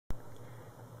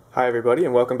Hi everybody,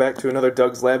 and welcome back to another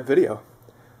Doug's Lab video.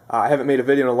 I haven't made a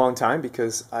video in a long time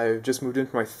because I've just moved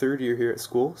into my third year here at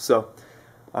school, so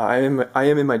I am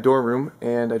in my dorm room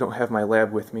and I don't have my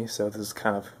lab with me, so this is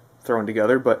kind of thrown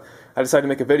together, but I decided to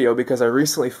make a video because I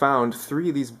recently found 3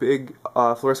 of these big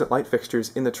fluorescent light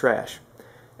fixtures in the trash,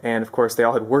 and of course they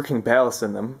all had working ballast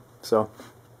in them, so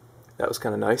that was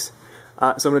kind of nice. So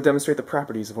I'm going to demonstrate the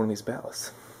properties of one of these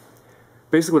ballasts.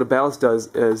 Basically what a ballast does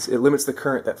is it limits the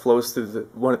current that flows through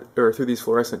through these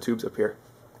fluorescent tubes up here.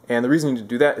 And the reason you need to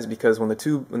do that is because when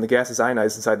the gas is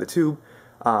ionized inside the tube,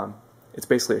 it's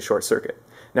basically a short circuit.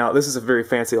 Now this is a very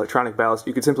fancy electronic ballast.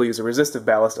 You could simply use a resistive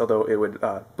ballast, although it would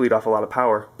bleed off a lot of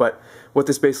power. But what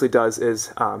this basically does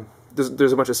is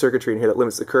there's a bunch of circuitry in here that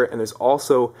limits the current, and there's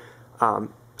also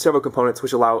several components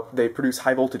which they produce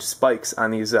high voltage spikes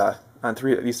on these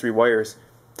these 3 wires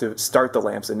to start the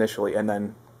lamps initially, and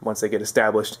then once they get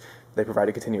established, they provide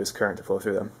a continuous current to flow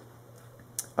through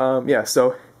them. Yeah,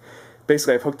 so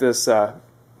basically I've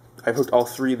hooked all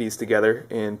 3 of these together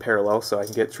in parallel so I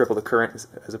can get triple the current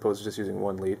as opposed to just using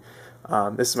one lead.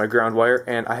 This is my ground wire,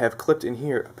 and I have clipped in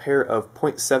here a pair of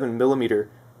 0.7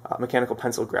 millimeter mechanical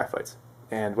pencil graphites.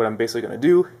 And what I'm basically going to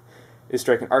do is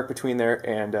strike an arc between there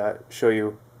and show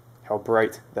you how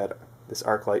bright that this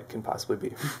arc light can possibly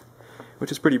be,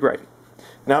 which is pretty bright.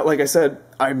 Now, like I said,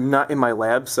 I'm not in my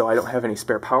lab, so I don't have any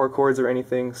spare power cords or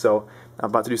anything, so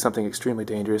I'm about to do something extremely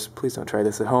dangerous. Please don't try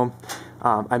this at home.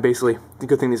 The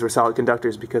good thing these were solid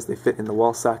conductors because they fit in the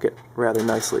wall socket rather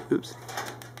nicely. Oops.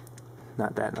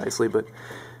 Not that nicely, but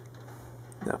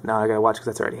no, now I gotta watch because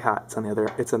that's already hot.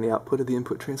 It's on the output of the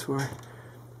input transformer.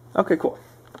 Okay, cool.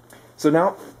 So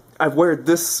now I've wired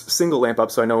this single lamp up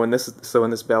so I know when this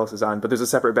ballast is on, but there's a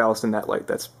separate ballast in that light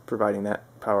that's providing that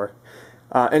power.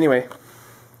 Anyway,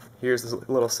 here's this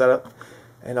little setup,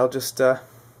 and I'll just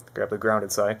grab the grounded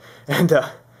side and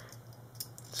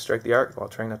strike the arc while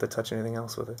trying not to touch anything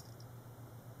else with it.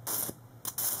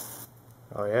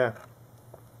 Oh yeah,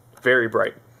 very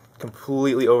bright.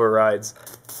 Completely overrides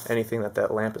anything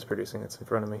that lamp is producing that's in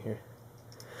front of me here.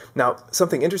 Now,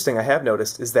 something interesting I have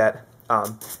noticed is that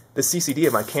the CCD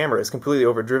of my camera is completely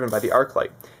overdriven by the arc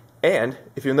light. And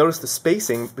if you'll notice the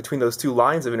spacing between those 2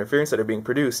 lines of interference that are being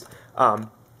produced,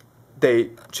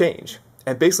 they change.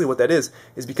 And basically what that is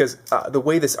because the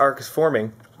way this arc is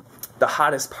forming, the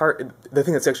hottest part, the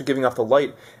thing that's actually giving off the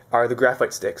light, are the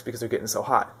graphite sticks because they're getting so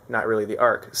hot, not really the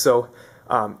arc. So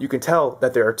you can tell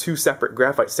that there are 2 separate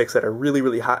graphite sticks that are really,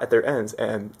 really hot at their ends,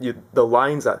 and the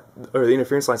lines, or the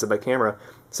interference lines of my camera,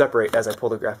 separate as I pull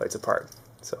the graphites apart.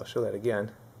 So I'll show that again.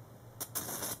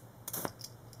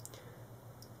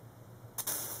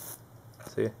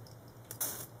 See?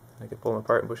 I can pull them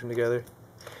apart and push them together.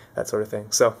 That sort of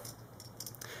thing. So,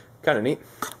 kind of neat.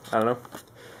 I don't know.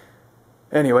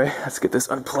 Anyway, let's get this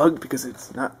unplugged because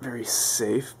it's not very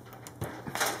safe.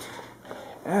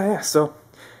 Yeah, so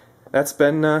that's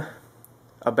been a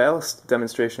ballast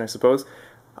demonstration, I suppose.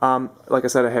 Like I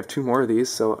said, I have 2 more of these,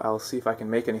 so I'll see if I can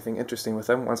make anything interesting with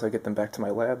them once I get them back to my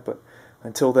lab. But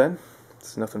until then,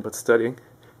 it's nothing but studying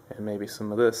and maybe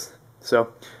some of this.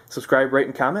 So, subscribe, rate,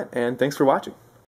 and comment, and thanks for watching.